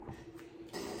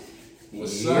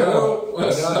What's Yo, up?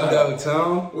 What's up, though,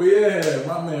 Tom? Well, yeah,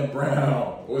 my man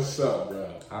Brown. What's up, bro?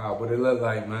 What it look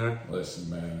like, man? Listen,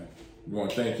 man. We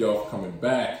want to thank y'all for coming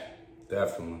back,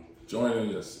 Definitely.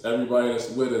 joining us. Everybody that's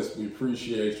with us, we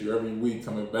appreciate you every week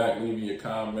coming back, leaving your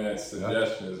comments,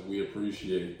 suggestions. We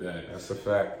appreciate that. That's a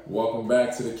fact. Welcome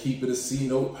back to the Keep It a C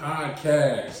Note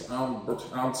podcast.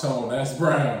 I'm Tone. That's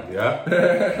Brown. Yeah.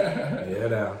 Yeah,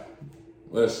 now.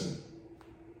 Listen,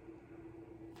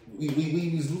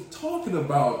 we was talking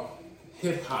about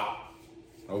hip hop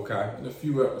Okay. in a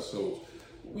few episodes.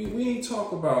 We ain't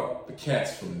talk about the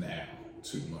cats from now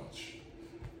too much.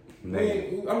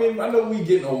 I know we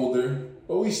getting older,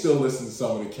 but we still listen to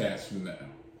some of the cats from now.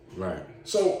 Right.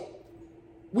 So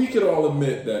we could all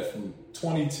admit that from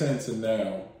 2010 to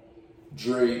now,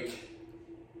 Drake,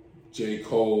 J.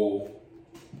 Cole,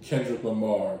 Kendrick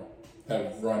Lamar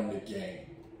have run the game.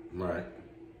 Right.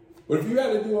 But if you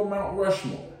had to do a Mount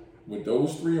Rushmore with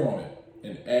those three on it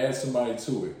and add somebody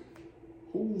to it,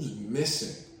 who's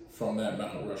missing from that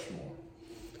Mount Rushmore?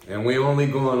 And we only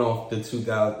going off the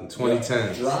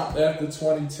 2010s. Dropped after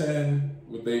 2010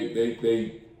 with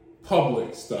they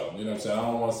public stuff. You know what I'm saying? I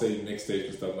don't want to say mixtapes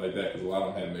and stuff like that because a lot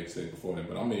of them had mixtapes before that.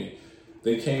 But I mean,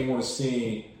 they came on the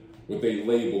scene with they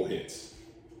label hits.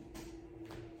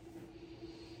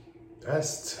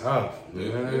 That's tough,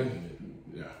 man.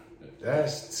 Yeah.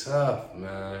 That's tough,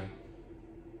 man.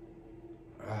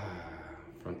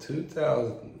 From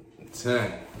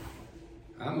 2010,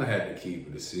 I'm going to have to keep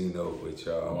it a C-note with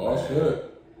y'all. Oh, man.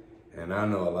 shit. And I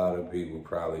know a lot of people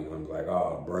probably going to be like,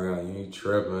 oh, Brown, you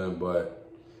tripping, but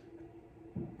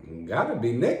gotta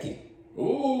be Nicki.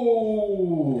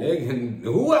 Ooh.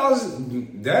 Who else?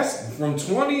 That's from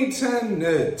 2010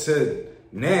 to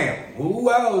now. Who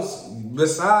else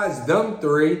besides them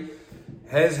three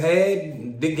has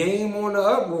had the game on the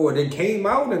uproar that came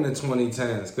out in the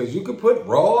 2010s? Because you could put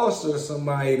Ross or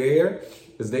somebody there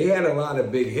because they had a lot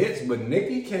of big hits, but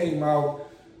Nicki came out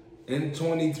from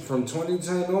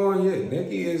 2010 on. Yeah,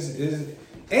 Nicki is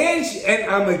and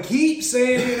I'm gonna keep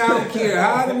saying it. I don't care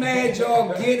how mad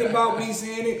y'all get about me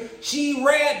saying it. She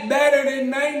rap better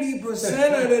than 90%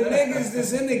 of the niggas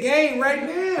that's in the game right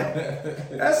now.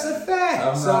 That's a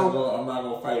fact. I'm not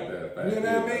gonna fight that fact. You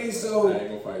know what I mean? So I ain't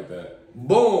gonna fight that.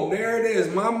 Boom, there it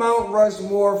is. My Mount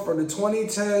Rushmore for the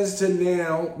 2010s to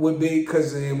now would be,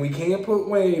 because we can't put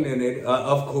Wayne in it,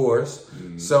 of course.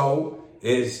 Mm-hmm. So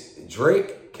it's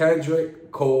Drake,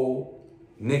 Kendrick, Cole,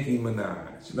 Nicki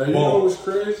Minaj. Now, you know what's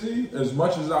crazy? As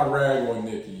much as I rag on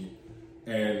Nicki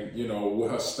and, you know,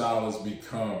 what her style has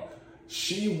become,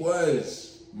 she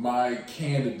was my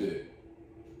candidate.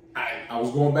 I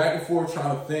was going back and forth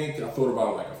trying to think. I thought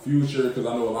about like a Future because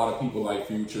I know a lot of people like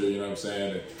Future. You know what I'm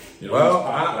saying? And, you know, well,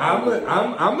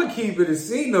 I'm gonna keep it a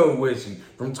C-note with you.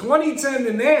 From 2010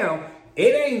 to now,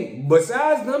 it ain't,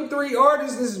 besides them three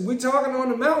artists we talking on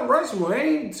the Mount Rushmore,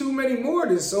 ain't too many more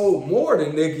that sold more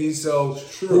than Nicki. So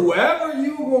whoever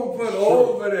you gonna put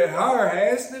over to her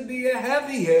has to be a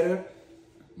heavy hitter.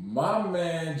 My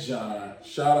man John,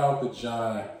 shout out to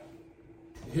John,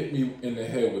 hit me in the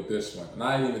head with this one. And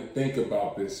I didn't even think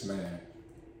about this man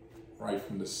right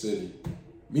from the city.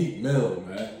 Meek Mill,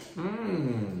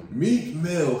 man. Meek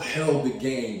Mill held the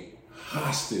game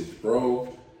hostage,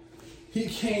 bro. He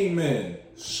came in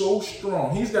so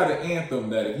strong. He's got an anthem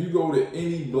that if you go to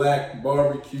any black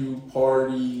barbecue,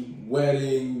 party,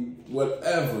 wedding,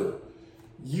 whatever,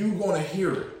 you gonna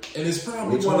hear it. And it's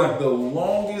probably one of the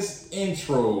longest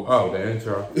intros the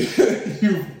intro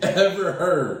you've ever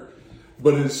heard.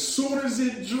 But as soon as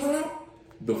it dropped,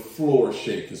 the floor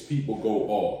shake because people go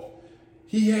off.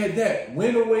 He had that.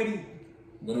 Went away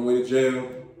to jail,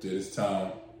 did his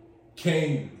time,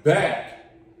 came back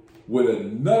with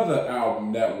another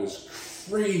album that was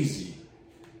crazy.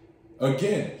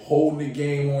 Again, holding the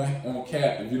game on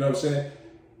captive. You know what I'm saying?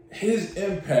 His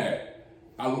impact.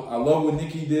 I love what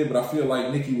Nicki did, but I feel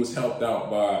like Nicki was helped out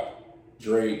by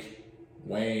Drake,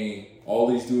 Wayne, all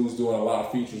these dudes doing a lot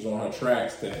of features on her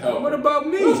tracks to help. What about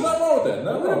me? There's nothing wrong with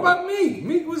that. What about me?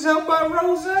 Meek was helped by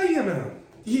Rose, you know.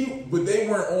 But they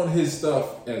weren't on his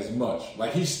stuff as much.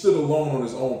 Like, he stood alone on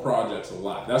his own projects a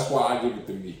lot. That's why I give it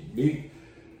to Meek.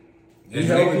 He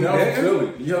held it down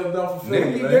for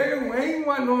Philly. Nicki Day, Wayne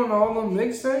wasn't on all them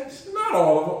mixtapes. Not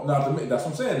all of them. That's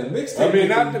what I'm saying. The mixtapes. I mean,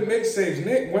 not the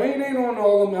mixtapes. Wayne ain't on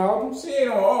all them albums. He ain't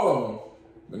on all of them.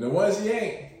 But the ones he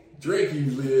ain't, Drake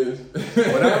usually is.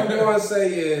 What I'm going to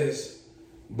say is,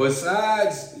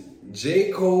 besides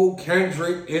J. Cole,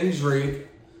 Kendrick, and Drake,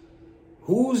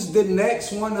 who's the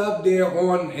next one up there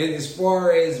on as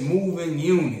far as moving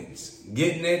units?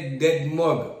 Getting that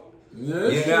mugger. Yeah,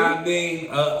 You know what I mean?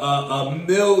 A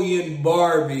million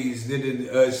Barbies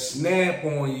that snap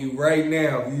on you right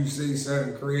now if you see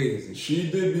something crazy.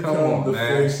 She did become the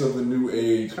face of a new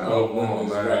age of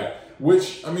women's rap.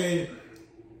 Which, I mean,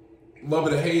 love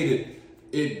it or hate it,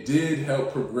 it did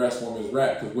help progress women's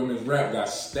rap because women's rap got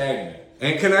stagnant.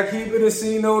 And can I keep it a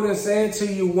C note and say it to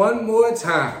you one more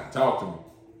time? Talk to me.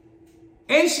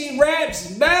 And she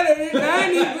raps better than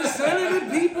 90% of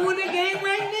the people in the game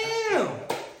right now.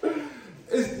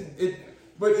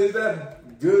 But is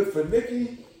that good for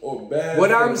Nicki or bad? What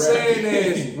for I'm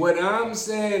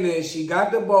saying is, she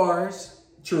got the bars.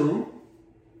 True.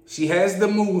 She has the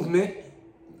movement.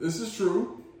 This is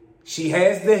true. She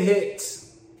has the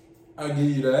hits. I give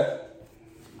you that.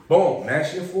 Boom,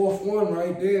 that's your fourth one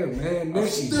right there, man. I'm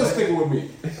still sticking with me.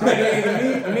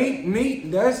 I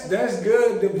mean, that's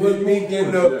good to put Meek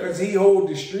in there because he hold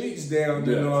the streets down,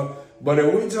 you know. But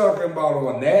if we talking about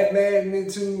on that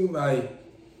magnitude, like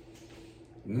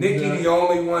Nicki, the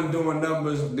only one doing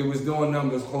numbers that was doing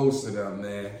numbers close to them,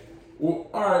 man. Well,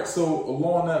 all right. So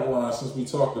along that line, since we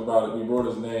talked about it, we brought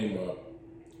his name up.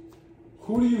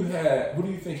 Who do you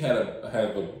think had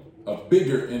a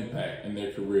bigger impact in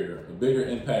their career, a bigger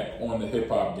impact on the hip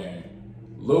hop game?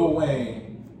 Lil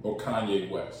Wayne or Kanye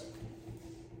West?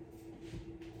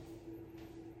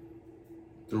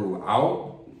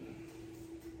 Throughout?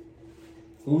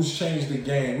 Who's changed the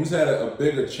game? Who's had a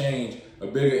bigger change, a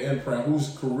bigger imprint?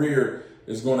 Whose career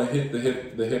is going to hit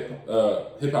the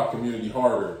hip hop community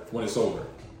harder when it's over?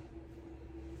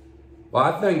 Well,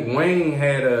 I think Wayne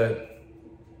had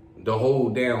the whole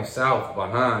down south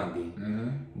behind him. Mm-hmm.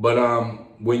 But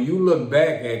when you look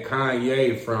back at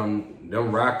Kanye from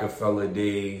them Rockefeller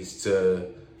days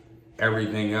to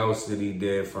everything else that he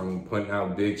did, from putting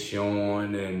out Big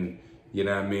Sean and, you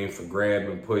know what I mean, for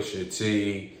grabbing Pusha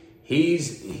T,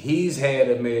 he's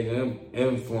had a major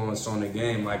influence on the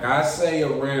game. Like I say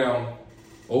around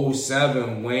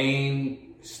 07,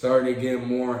 Wayne started getting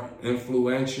more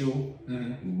influential,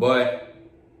 but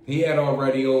he had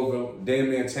already over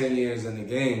damn near 10 years in the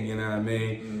game, you know what I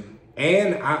mean?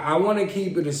 And I want to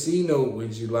keep it a C note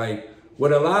with you. Like,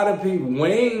 with a lot of people,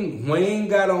 Wayne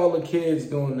got all the kids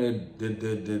doing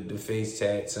the face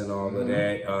tats and all of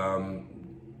that,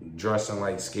 dressing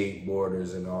like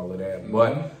skateboarders and all of that.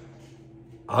 But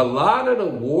a lot of the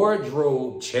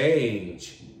wardrobe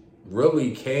change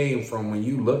really came from, when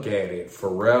you look at it,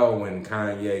 Pharrell and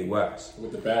Kanye West.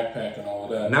 With the backpack and all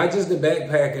of that. Not just the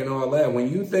backpack and all that. When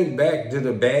you think back to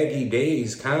the baggy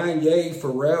days, Kanye,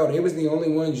 Pharrell, they was the only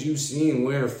ones you seen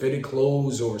wearing fitted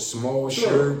clothes or small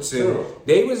shirts. And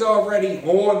they was already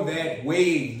on that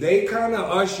wave. They kind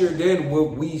of ushered in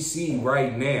what we see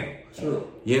right now. True.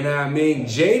 You know what I mean?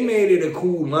 Jay made it a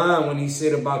cool line when he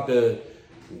said about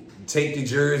take the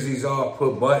jerseys off,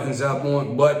 put buttons up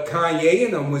on. But Kanye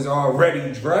and them was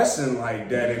already dressing like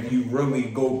that if you really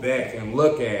go back and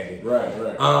look at it. Right.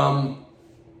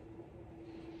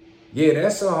 Yeah,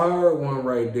 that's a hard one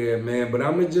right there, man. But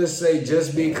I'm going to just say,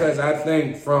 just because I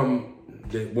think from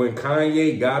when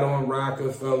Kanye got on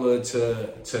Rockefeller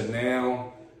to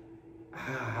now,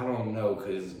 I don't know,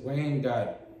 because Wayne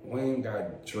got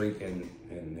Drake and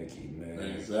Nicki,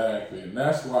 man. Exactly. And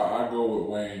that's why I go with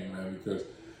Wayne, man, because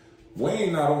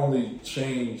Wayne not only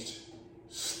changed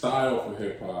style for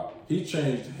hip hop, he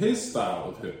changed his style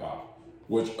of hip hop,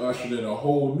 which ushered in a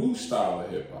whole new style of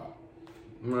hip hop.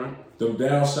 Right. Them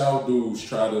down south dudes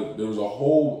there was a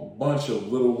whole bunch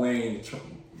of Lil Wayne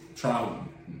trying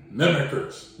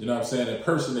mimickers, you know what I'm saying,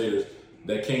 impersonators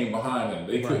that came behind him.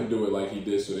 They couldn't do it like he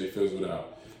did, so they fizzled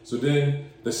out. So then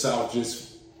the South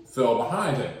just fell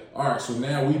behind him. All right, so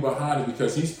now we behind it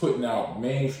because he's putting out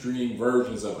mainstream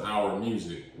versions of our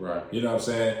music. Right. You know what I'm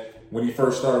saying? When he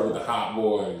first started with the Hot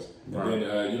Boys, right. And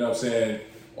then you know what I'm saying,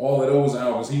 all of those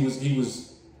albums, he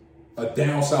was a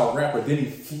down south rapper. Then he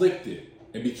flipped it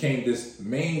and became this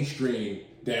mainstream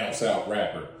down south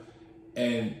rapper.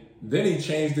 And then he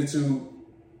changed it to,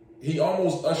 he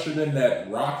almost ushered in that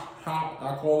rock hop,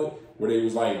 I call it, where they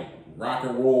was like rock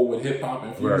and roll with hip hop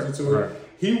infused into it. Right.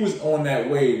 He was on that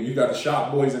wave. You got the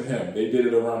Shop Boys and him. They did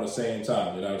it around the same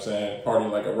time, you know what I'm saying? Party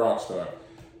like a rock star.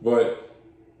 But,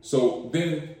 so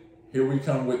then here we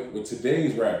come with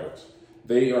today's rappers.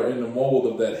 They are in the mold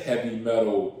of that heavy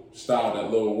metal style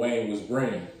that Lil Wayne was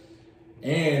bringing.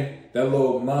 And that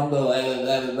little mumble that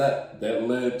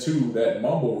led to that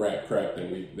mumble rap crap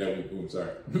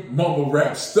mumble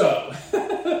rap stuff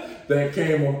that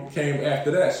came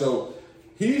after that. So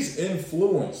he's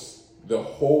influenced the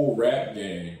whole rap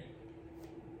game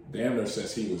damn near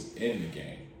since he was in the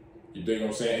game. You dig what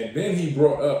I'm saying? And then he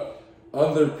brought up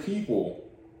other people,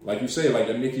 like you say, like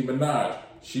a Nicki Minaj,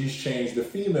 She's changed the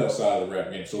female side of the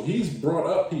rap game. So he's brought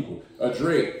up people.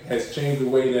 Drake has changed the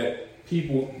way that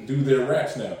people do their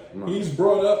raps now. He's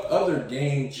brought up other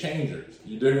game changers.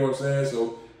 You dig what I'm saying?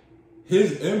 So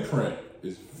his imprint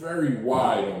is very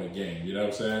wide on the game. You know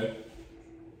what I'm saying?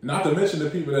 Not to mention the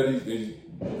people that he's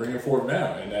bringing forth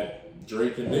now, and that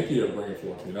Drake and Nicki are bringing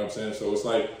forth. You know what I'm saying? So it's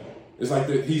like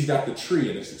he's got the tree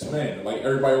and it's expanding. Like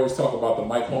everybody always talk about the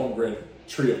Mike Holmgren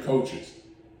tree of coaches.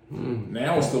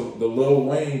 Now it's the Lil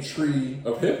Wayne tree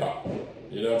of hip hop.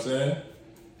 You know what I'm saying?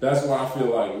 That's why I feel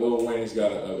like Lil Wayne's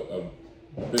got a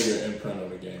bigger imprint on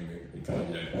the game than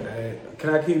Kanye. Can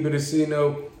I keep it a C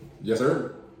note? Yes,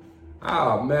 sir.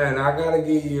 Oh man, I gotta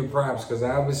give you your props because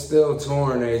I was still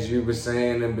torn as you were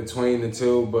saying in between the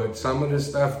two, but some of the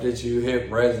stuff that you hit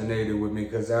resonated with me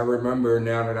because I remember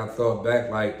now that I thought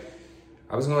back, like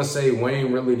I was gonna say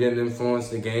Wayne really didn't influence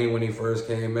the game when he first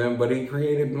came in, but he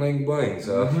created Bling Bling,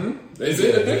 so it's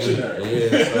in the dictionary.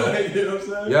 Yeah, so, you know what I'm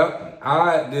saying? Yep,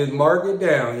 I did mark it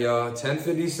down, y'all.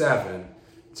 1057.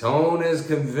 Tone has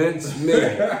convinced me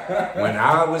when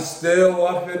I was still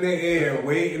up in the air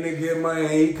waiting to get my.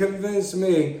 He convinced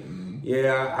me.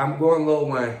 Yeah, I'm going Lil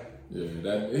Wayne.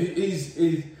 Yeah, he's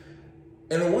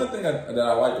and the one thing that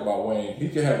I like about Wayne, he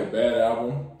can have a bad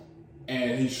album,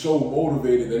 and he's so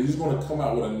motivated that he's going to come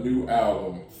out with a new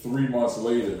album 3 months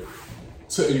later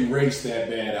to erase that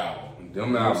bad album.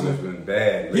 Them albums have been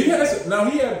bad. He had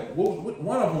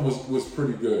one of them was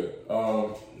pretty good.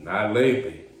 Not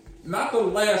lately. Not the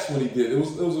last one he did. It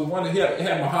was the one that it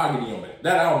had Mahogany on it.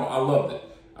 That album, I loved it.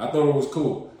 I thought it was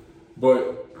cool.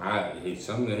 But he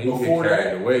before get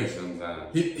carried away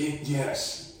sometimes.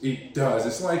 Yes, it does.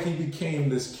 It's like he became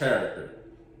this character.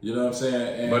 You know what I'm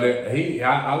saying? And but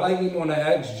I like him on the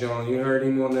X, John. You heard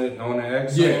him on the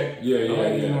X? Yeah.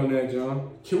 Him on that,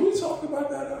 John. Can we talk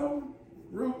about that album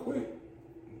real quick?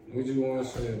 What you want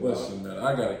to say about Listen, man,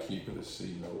 I gotta keep it a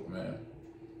C note, man.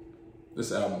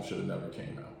 This album should have never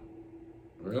came out.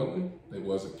 Really? It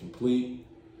wasn't complete.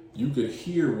 You could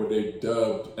hear where they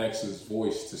dubbed X's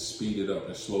voice to speed it up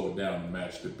and slow it down to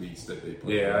match the beats that they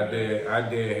put. Yeah, I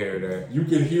did hear that. You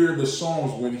could hear the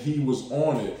songs when he was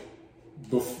on it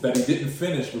that he didn't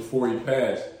finish before he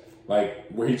passed, like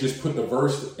where he just put the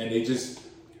verse and they just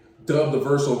dubbed the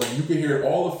verse over. And you could hear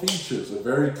all the features are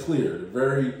very clear, they're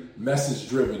very message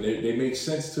driven. They make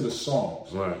sense to the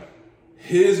songs. Right.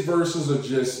 His verses are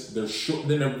just, they're short.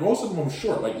 Then most of them are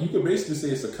short. Like you could basically say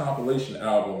it's a compilation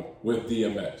album with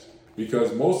DMX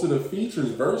because most of the features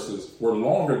verses were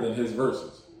longer than his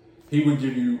verses. He would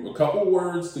give you a couple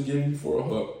words to give you for a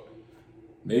hook,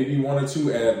 maybe 1 or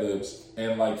 2 ad-libs,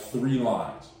 and like 3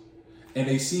 lines. And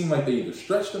they seem like they either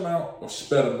stretched them out or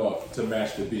sped them up to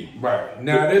match the beat. Right.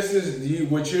 Now,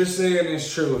 what you're saying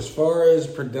is true. As far as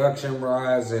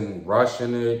production-wise and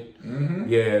rushing it,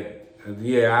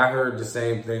 yeah, I heard the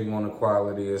same thing on the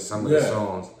quality of some of the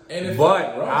songs. And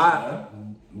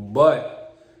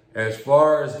but as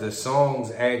far as the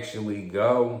songs actually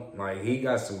go, like he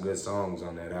got some good songs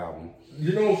on that album.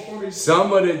 You know what's funny?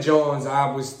 Some of the joints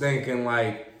I was thinking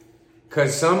like,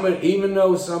 cause even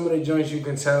though some of the joints you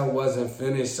can tell wasn't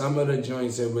finished, some of the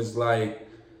joints it was like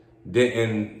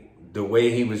the way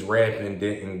he was rapping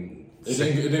didn't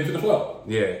fit the flow.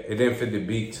 Yeah, it didn't fit the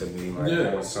beat to me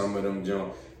like on some of them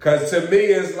joints. Cause to me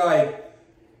it's like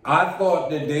I thought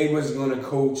that they was gonna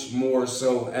coach more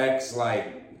so X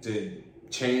like to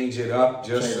change it up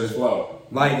just his flow.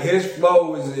 Like his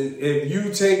flow is if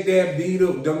you take them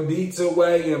beats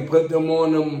away and put them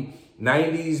on them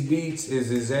 90s beats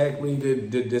is exactly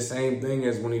the same thing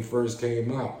as when he first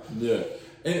came out. Yeah.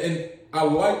 And I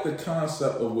like the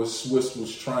concept of what Swiss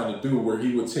was trying to do where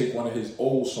he would take one of his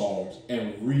old songs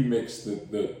and remix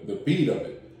the beat of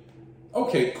it.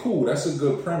 Okay, cool. That's a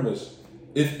good premise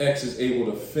if X is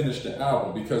able to finish the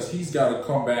album because he's got to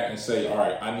come back and say, all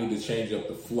right, I need to change up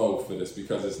the flow for this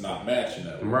because it's not matching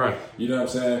that. Right. You know what I'm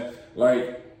saying?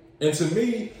 Like, and to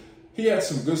me, he had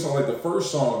some good songs. Like the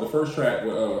first track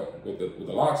with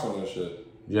the locks on and shit.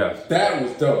 Yes. That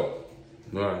was dope.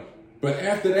 Right. But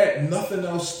after that, nothing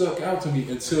else stuck out to me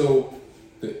until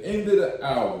the end of the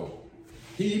album.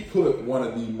 He put one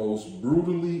of the most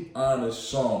brutally honest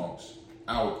songs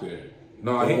out there.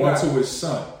 No, the one to his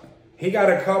son. He got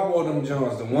a couple of them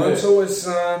joints. The one to his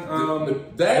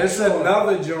son. There's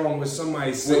another joint with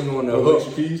somebody sitting on the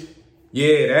hook. Keys.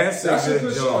 Yeah, that's a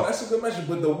good song. That's a good mention.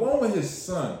 But the one with his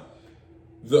son,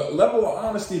 the level of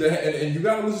honesty that, and you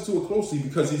got to listen to it closely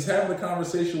because he's having a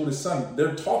conversation with his son.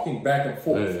 They're talking back and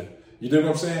forth. Yeah. You know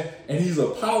what I'm saying? And he's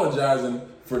apologizing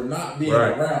for not being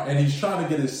around, and he's trying to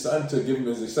get his son to give him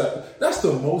his acceptance. That's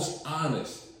the most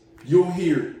honest you'll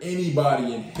hear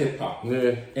anybody in hip hop.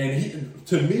 Yeah. And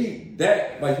to me,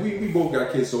 that like we both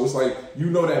got kids, so it's like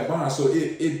that bond. So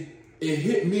it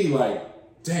hit me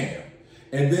like, damn.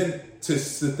 And then to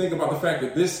think about the fact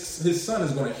that his son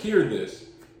is going to hear this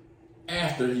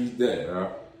after he's dead. Yeah.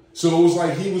 So it was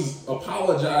like he was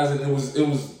apologizing.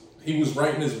 He was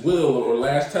writing his will or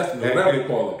last testament, whatever you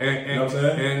call it. You know what I'm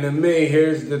saying? And to me,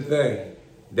 here's the thing.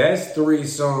 That's 3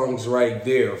 songs right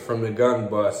there from the Gun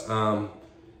Bus.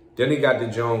 Then he got the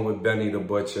joint with Benny the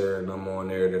Butcher, and I'm on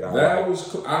there that I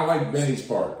like. I like Benny's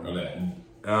part of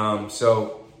that.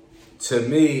 So to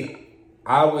me,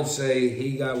 I would say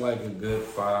he got like a good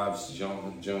 5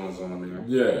 Jones on there.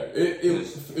 Yeah,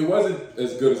 it wasn't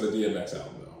as good as a DMX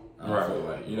album though. I feel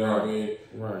like, you know what I mean?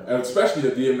 Right. And especially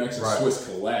the DMX and Swiss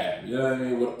collab. You know what I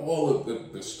mean? With all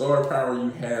of the star power you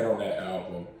had on that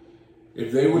album,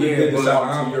 if they would have did this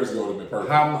album 2 years ago, it would have been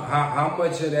perfect. How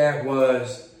much of that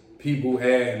was people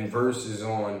adding verses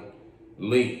on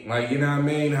Leak? Like, you know what I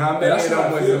mean? How many of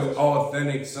them was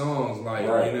authentic songs? Like, you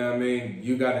know what I mean?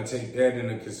 You got to take that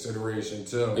into consideration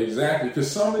too. Exactly,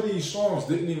 because some of these songs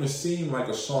didn't even seem like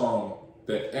a song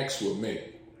that X would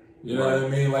make. You know what I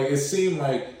mean? Like, it seemed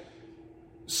like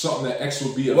something that X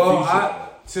would be a feature.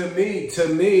 To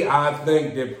me, I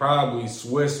think that probably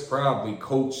Swiss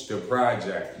coached the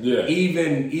project. Yeah.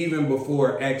 Even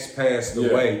before X passed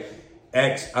away,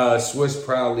 Swiss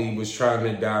probably was trying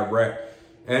to direct.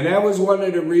 And that was one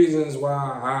of the reasons why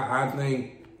I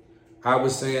think I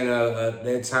was saying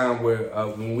that time where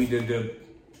when we did the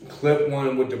clip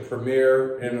one with the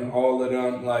premiere and all of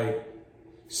them, like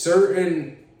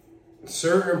certain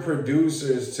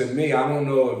producers, to me, I don't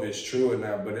know if it's true or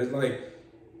not, but it's like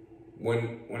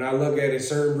when I look at it,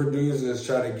 certain producers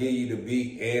try to give you the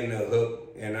beat and the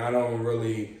hook, and I don't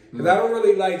really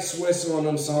like Swiss on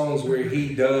them songs where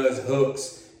he does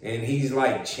hooks and he's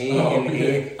like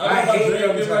chanting. I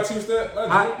hate my two-step.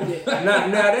 Now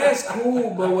that's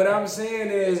cool, but what I'm saying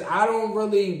is I don't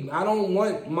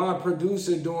want my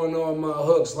producer doing all my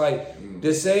hooks. Like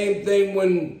the same thing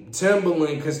when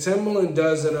Timbaland, because Timbaland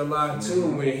does it a lot too.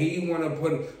 When he want to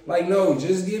put no,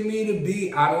 just give me the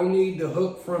beat. I don't need the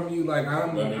hook from you. Like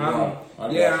I'm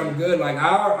good. Like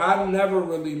I never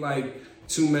really like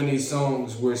too many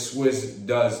songs where Swiss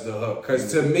does the hook,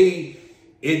 because to me,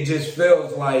 it just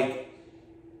feels like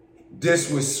this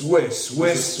was Swiss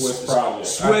project.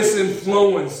 Swiss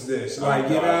influenced this. Like,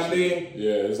 you know what I mean?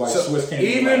 Yeah, it's like Swiss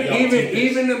came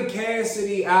even them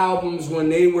Cassidy albums when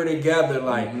they were together,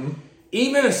 like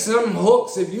even some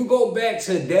hooks, if you go back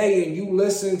today and you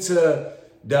listen to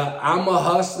the I'm a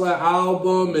Hustler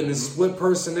album and the Split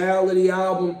Personality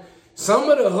album, some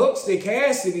of the hooks that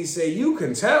Cassidy say, you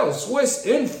can tell Swiss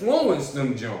influenced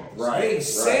them joints. They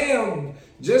sound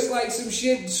just like some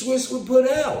shit Swiss would put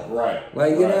out. Right.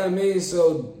 Like, you know what I mean?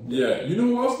 So yeah, you know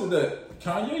who else did that?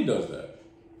 Kanye does that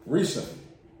recently.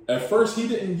 At first, he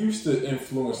didn't used to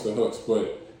influence the hooks,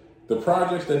 but the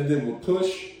projects that he did with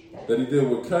Push, that he did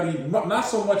with Cudi, not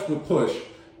so much with Push,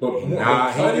 but more with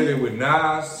Cudi, he did it with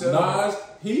Nas too. Nas,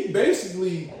 he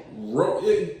basically wrote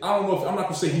it. I don't know if I'm not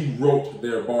gonna say he wrote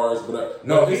their bars, but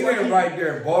he didn't write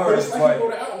their bars. But it's like he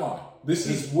wrote an outline. This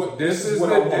is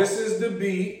the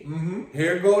beat.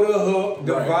 Here go the hook,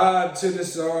 the vibe to the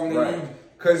song.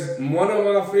 Because one of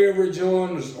my favorite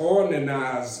joints on the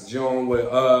Nas joint with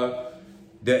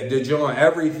the joint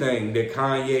Everything that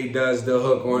Kanye does the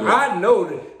hook on. I know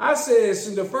that. I said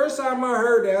the first time I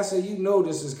heard that, I said,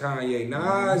 this is Kanye.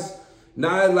 Nas,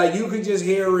 like you could just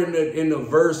hear in the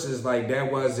verses, like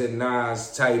that wasn't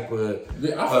Nas type of.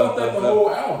 Yeah, I felt that the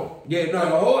whole album. Yeah, no,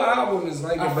 the whole album is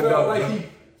like. I felt like he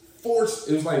forced.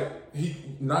 It was like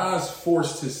Nas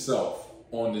forced himself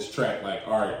on this track. Like,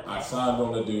 all right, I signed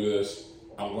on to do this.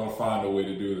 I'm gonna find a way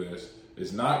to do this.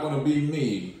 It's not gonna be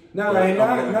me. No,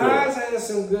 Nas has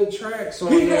some good tracks on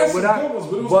there.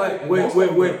 But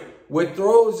what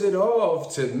throws it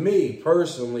off to me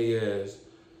personally is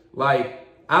like,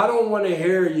 I don't want to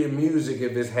hear your music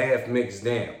if it's half mixed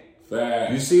down.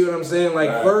 Facts. You see what I'm saying?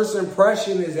 Like, first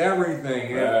impression is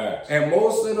everything. And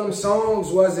most of them songs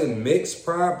wasn't mixed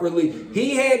properly.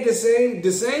 He had the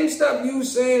same stuff you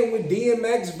saying with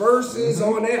DMX verses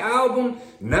on that album.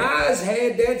 Nas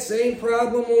had that same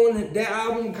problem on that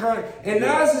album. And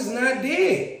Nas is not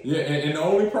dead. Yeah, and the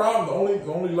only problem,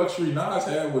 the only luxury Nas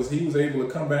had was he was able to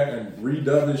come back and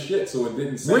redub his shit so it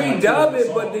didn't sound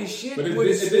but the shit it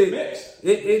was didn't mix.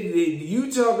 You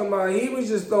talking about he was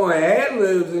just throwing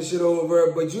ad-libs and shit over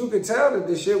it, but you could tell that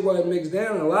the shit wasn't mixed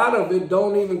down. A lot of it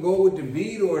don't even go with the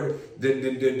beat or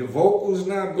the vocals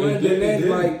not blending in.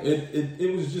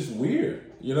 It was just weird.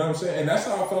 You know what I'm saying? And that's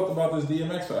how I felt about this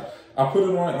DMX. I put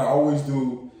it on and I always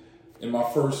do in my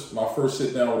first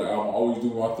sit down with the album, I always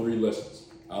do my 3 listens.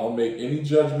 I don't make any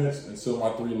judgments until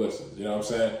my 3 listens. You know what I'm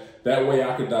saying? That way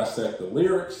I could dissect the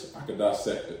lyrics, I could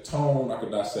dissect the tone, I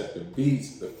could dissect the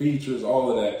beats, the features,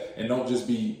 all of that, and don't just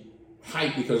be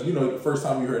hyped because, you know, the first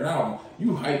time you hear an album,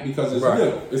 you hype because it's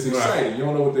new. It's exciting. You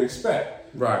don't know what to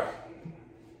expect. Right.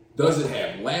 Does it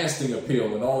have lasting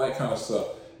appeal and all that kind of stuff?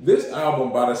 This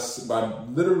album, by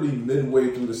literally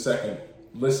midway through the second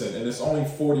listen, and it's only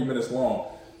 40 minutes long,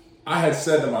 I had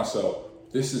said to myself,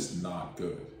 this is not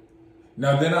good.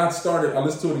 Now, then I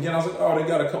listened to it again. I was like, oh, they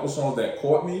got a couple songs that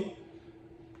caught me.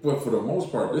 But for the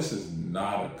most part, this is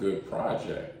not a good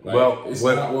project. Like, it's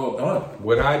not well done.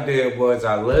 What I did was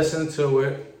I listened to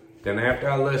it. Then after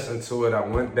I listened to it, I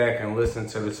went back and listened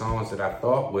to the songs that I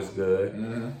thought was good.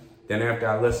 Mm-hmm. Then after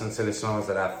I listened to the songs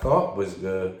that I thought was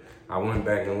good, I went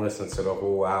back and listened to the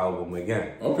whole album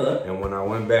again. Okay. And when I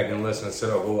went back and listened to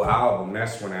the whole album,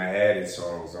 that's when I added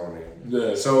songs on it.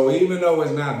 Yeah. So even though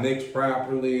it's not mixed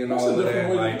properly and all of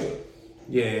that, like,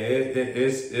 yeah,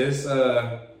 it's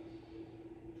a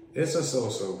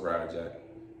so-so project.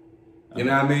 You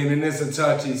know what I mean? And it's a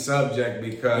touchy subject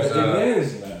because it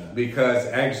is, man. Because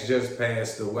X just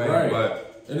passed away, right.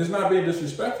 And it's not being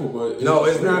disrespectful, but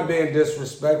it's not being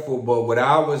disrespectful. But what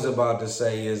I was about to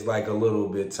say is like a little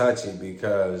bit touchy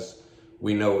because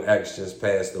we know X just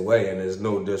passed away, and there's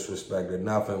no disrespect or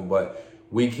nothing. But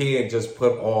we can't just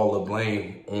put all the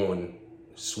blame on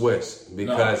Swiss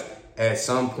because at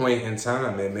some point in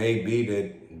time it may be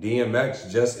that DMX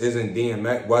just wasn't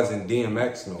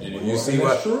DMX no more. You see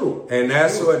what? True. And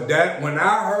that's what when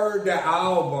I heard the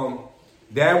album,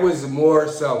 that was more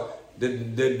so.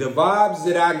 The vibes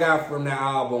that I got from the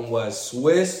album was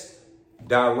Swiss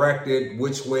directed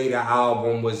which way the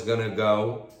album was gonna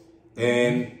go,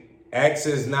 and X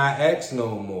is not X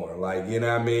no more. Like, you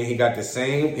know what I mean? He got the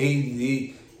same.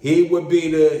 He would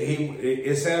be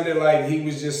it sounded like he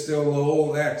was just still the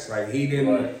old X. Like he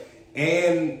didn't, right.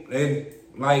 and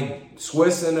like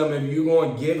Swiss and them. If you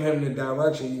gonna give him the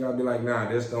direction, you gotta be like, nah,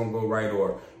 this don't go right,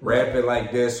 or rap it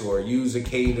like this, or use a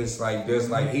cadence like this.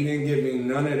 Like he didn't give me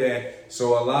none of that.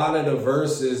 So a lot of the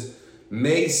verses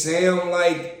may sound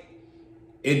like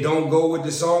it don't go with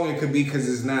the song. It could be because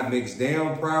it's not mixed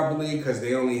down properly, because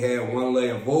they only had one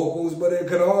layer of vocals, but it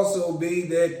could also be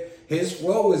that his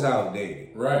flow is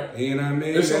outdated. Right. You know what I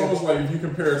mean? It's almost like if you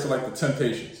compare it to like the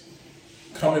Temptations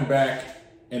coming back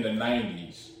in the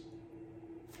 90s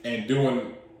and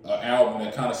doing an album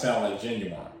that kind of sounded like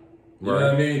Genuine. You know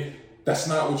what I mean? That's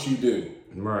not what you do.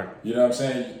 Right. You know what I'm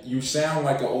saying? You sound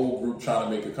like an old group trying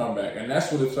to make a comeback. And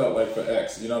that's what it felt like for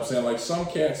X. You know what I'm saying? Like some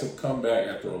cats have come back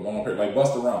after a long period. Like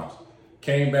Busta Rhymes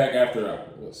came back after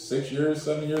 6 years,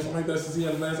 7 years, something like that, since he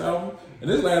had his last album.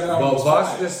 And his last album was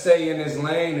Busta stay in his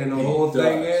lane, and the whole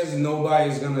thing is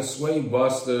nobody's gonna sway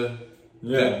Busta.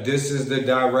 Yeah. This is the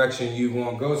direction you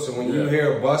want to go. So when you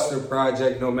hear a Busta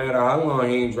project, no matter how long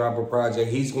he ain't drop a project,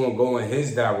 he's gonna go in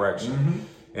his direction. Mm-hmm.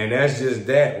 And that's just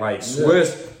that. Like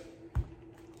Swiss,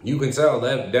 you can tell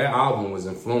that album was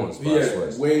influenced by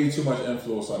Swiss. Way too much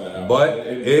influence on that album. But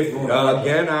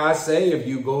again, I say if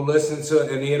you go listen to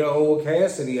any of the old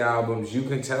Cassidy albums, you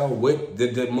can tell what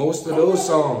the most of those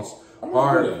songs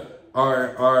are.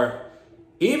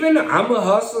 Even I'm a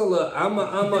hustler. I'm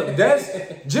a. That's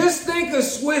just think of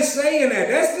Swiss saying that.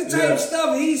 That's the type of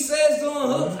stuff he says on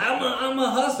Hook. I'm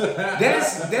a hustler.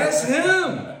 That's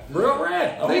him. Real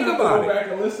rap. Think about it. Go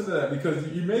back and listen to that because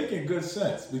you're making good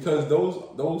sense. Because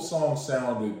those songs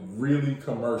sounded really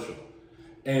commercial,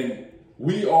 and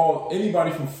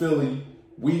anybody from Philly,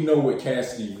 we know what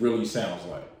Cassidy really sounds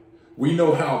like. We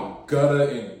know how gutter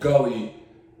and gully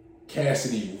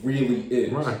Cassidy really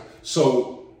is. Right.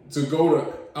 So to go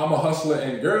to I'm a hustler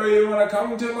and girl, you wanna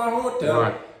come to my hotel?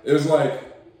 Right. It was like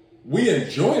we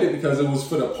enjoyed it because it was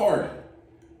for the party.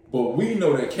 But we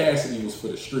know that Cassidy was for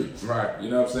the streets. Right. You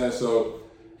know what I'm saying? So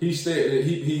he said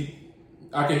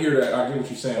I can hear that. I get what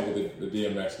you're saying with the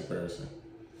DMX comparison.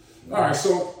 All right,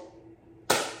 so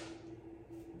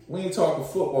we ain't talking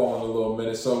football in a little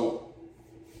minute, so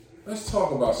let's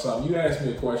talk about something. You asked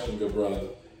me a question, good brother,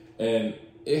 and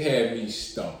it had me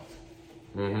stumped.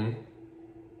 Mm-hmm.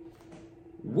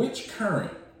 Which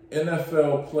current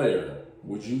NFL player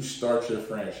would you start your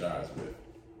franchise with?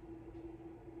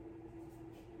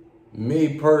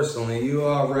 Me personally, you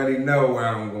already know where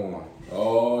I'm going.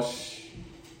 Oh,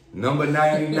 Number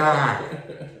 99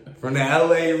 from the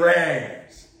LA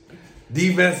Rams.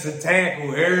 Defensive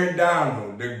tackle Aaron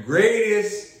Donald, the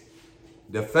greatest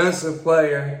defensive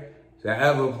player to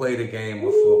ever play the game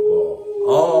of football.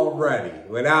 Already,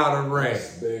 without a ring.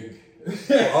 That's big.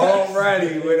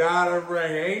 Already, without a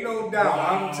ring. Ain't no doubt.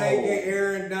 Wow. I'm taking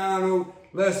Aaron Donald.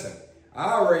 Listen,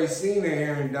 I already seen an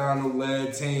Aaron Donald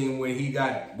led team when he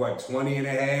got 20 and a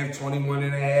half, 21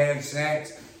 and a half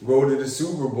sacks, go to the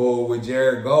Super Bowl with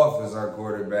Jared Goff as our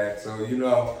quarterback. So, you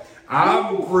know,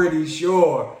 I'm pretty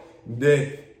sure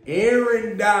that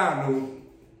Aaron Donald,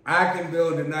 I can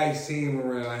build a nice team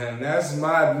around him. That's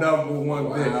my number one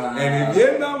pick. And if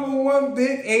your number one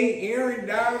pick ain't Aaron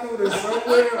Donald or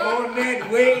somewhere on that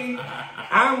wave,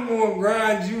 I'm going to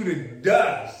grind you to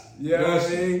dust. You know what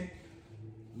I mean?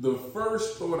 The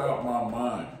first thought out my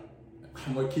mind,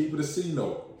 I'm going to keep it a C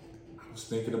note. I was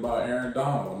thinking about Aaron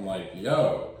Donald. I'm like,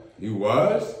 yo. You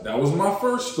was? That was my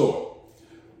first thought.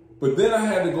 But then I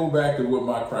had to go back to what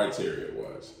my criteria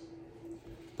was.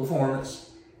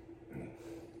 Performance,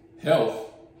 health,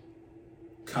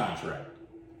 contract,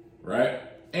 right?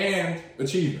 And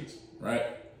achievements, right?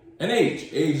 And age.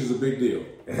 Age is a big deal.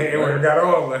 Aaron got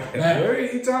all that. What are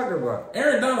you talking about?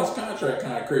 Aaron Donald's contract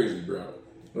kind of crazy, bro.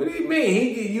 What do you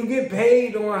mean? You get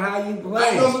paid on how you play.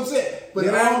 I know what I'm saying. But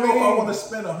You know I don't what I know if I mean? want to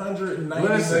spend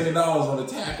 $190 million on a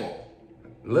tackle.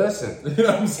 Listen, You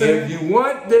know what I'm saying? if you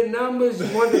want the numbers,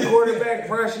 you want the quarterback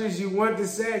pressures, you want the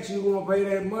sacks, you gonna pay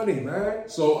that money, man.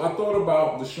 So I thought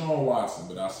about Deshaun Watson,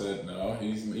 but I said no.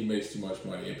 He makes too much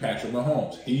money. And Patrick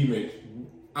Mahomes,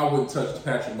 I wouldn't touch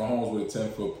Patrick Mahomes with a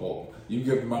 10-foot pole. You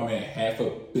give my man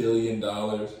 $500 million,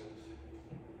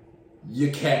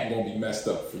 your cat gonna be messed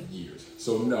up for years.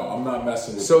 So no, I'm not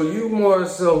messing with. So you more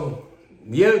so,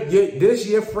 this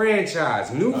your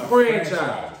franchise, new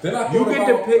franchise. Then I You thought get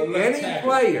to about pick a left any tackle.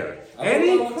 player.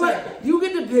 You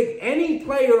get to pick any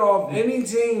player off any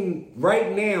team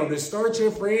right now to start your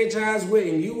franchise with,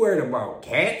 and you worried about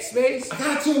cap space? I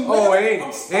got to. Oh, I'm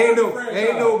ain't starting the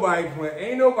franchise. nobody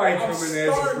coming as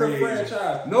a starting free the agent.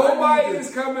 franchise. Nobody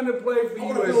is coming to play for I you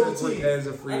want to build a team. as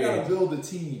a free I gotta agent. build a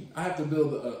team. I have to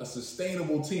build a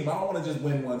sustainable team. I don't want to just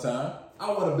win one time. I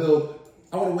want to win.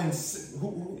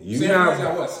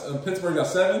 Got what? Pittsburgh got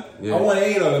 7. Yeah. I want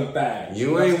 8 of them things.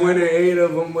 You ain't winning 8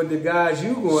 of them with the guys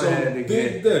you going So to have to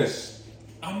dig get. this.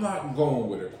 I'm not going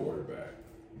with a quarterback.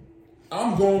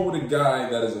 I'm going with a guy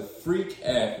that is a freak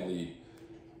athlete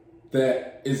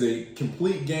that is a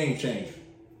complete game changer.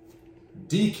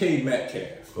 DK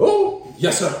Metcalf. Oh,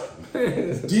 Yes, sir.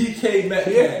 DK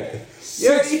Metcalf.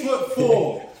 Yeah.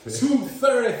 6'4",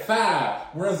 235,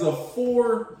 runs a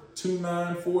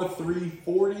 4.29, 4.3,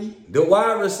 40. the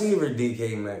wide receiver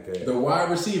DK Metcalf. The wide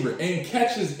receiver and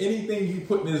catches anything you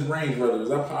put in his range, whether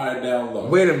it's up high or down low.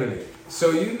 Wait a minute.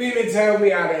 So you mean to tell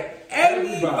me out of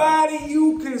everybody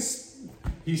you can...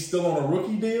 He's still on a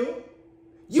rookie deal.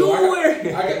 You So were... I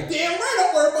got damn right.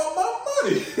 I'm worried about my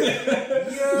money.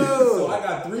 Yo. So I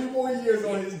got 3 more years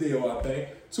on his deal. I think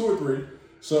 2 or 3.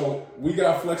 So we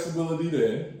got flexibility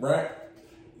then, right?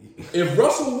 If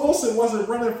Russell Wilson wasn't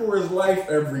running for his life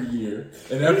every year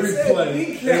and every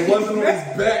play, and it wasn't on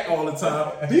his back all the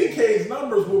time, DK's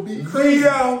numbers would be crazy.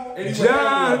 Yo, And he would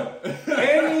have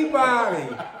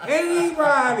John,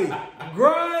 anybody,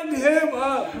 grind him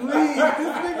up, please. This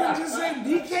nigga just said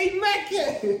DK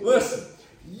Metcalf. Listen,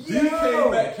 Yo.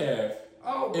 DK Metcalf.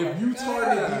 Oh If you my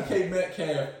target God. DK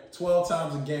Metcalf 12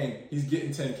 times a game, he's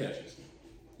getting 10 catches.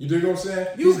 You dig what I'm saying?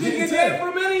 You He's can getting get that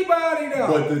from anybody, though.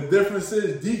 But the difference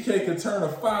is DK can turn a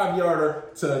 5-yarder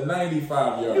to a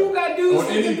 95-yarder. You got dudes on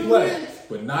who any can do play. this.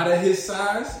 But not at his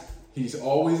size. He's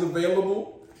always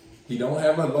available. He don't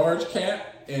have a large cap,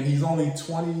 and he's only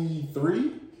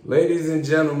 23. Ladies and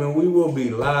gentlemen, we will be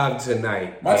live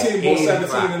tonight. My at team goes 8 17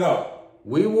 o'clock. and up.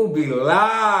 We will be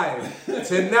live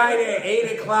tonight at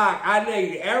 8 o'clock. I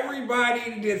need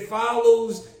everybody that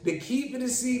follows the Keep It a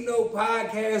C Note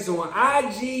podcast on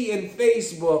IG and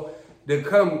Facebook to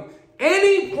come.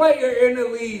 Any player in the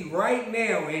league right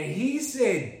now, and he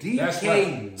said DK That's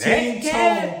right. Team Metcalf.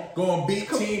 Tone going to beat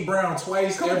Team Brown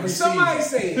twice every Somebody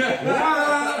season. say,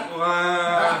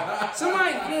 wow.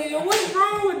 Somebody, yo, what's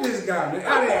wrong with this guy? Man?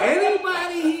 Out of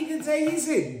anybody he can say, he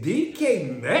said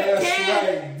DK Metcalf.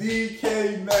 That's right.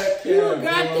 DK Metcalf. You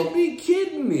got bro. to be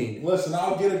kidding me. Listen,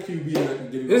 I'll get a QB that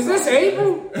can give me. Is this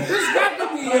April? This got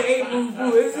to be an April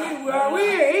fool. Is it? Are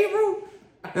we in April?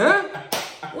 Huh?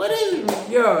 What is it?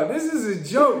 Yo, this is a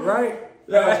joke, right?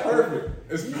 That's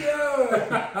perfect. It's Yo,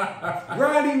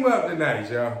 grind him up tonight,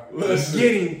 y'all. Listen.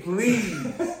 Get him, please.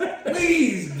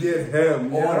 Please get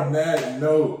him, yo. On that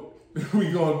note,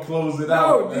 we gonna close it No,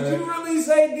 out. did man. you really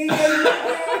say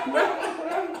DK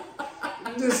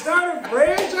Metcalf? To start a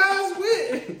franchise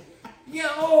with?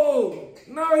 Yo,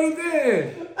 no, he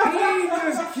didn't. He ain't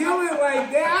just kill it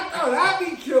like that. I thought I'd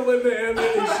be killing the end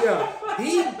of the show.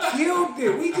 He killed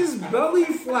it. We just belly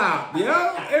flopped, yo.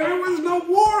 And there was no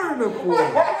war in the pool.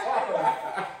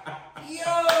 Yo.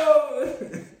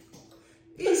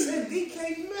 He said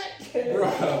DK Metcalf.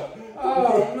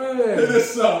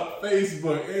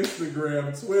 Facebook,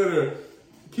 Instagram, Twitter.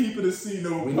 Keep it a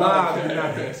C-No We live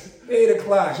tonight. podcast. 8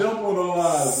 o'clock. Jump on the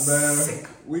lives, man.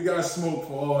 We got smoke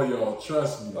for all y'all.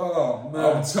 Trust me. Oh,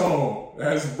 man. I'm Tone.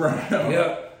 That's Brown.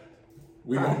 Yep.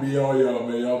 We gonna be on y'all,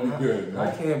 man. Y'all be good, man.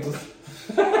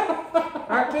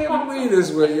 I can't believe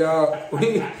this way, y'all.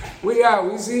 We out.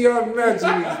 We see y'all next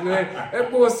week, man. That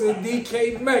boy said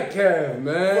DK Metcalf,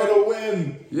 man. For the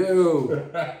win.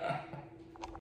 Yo.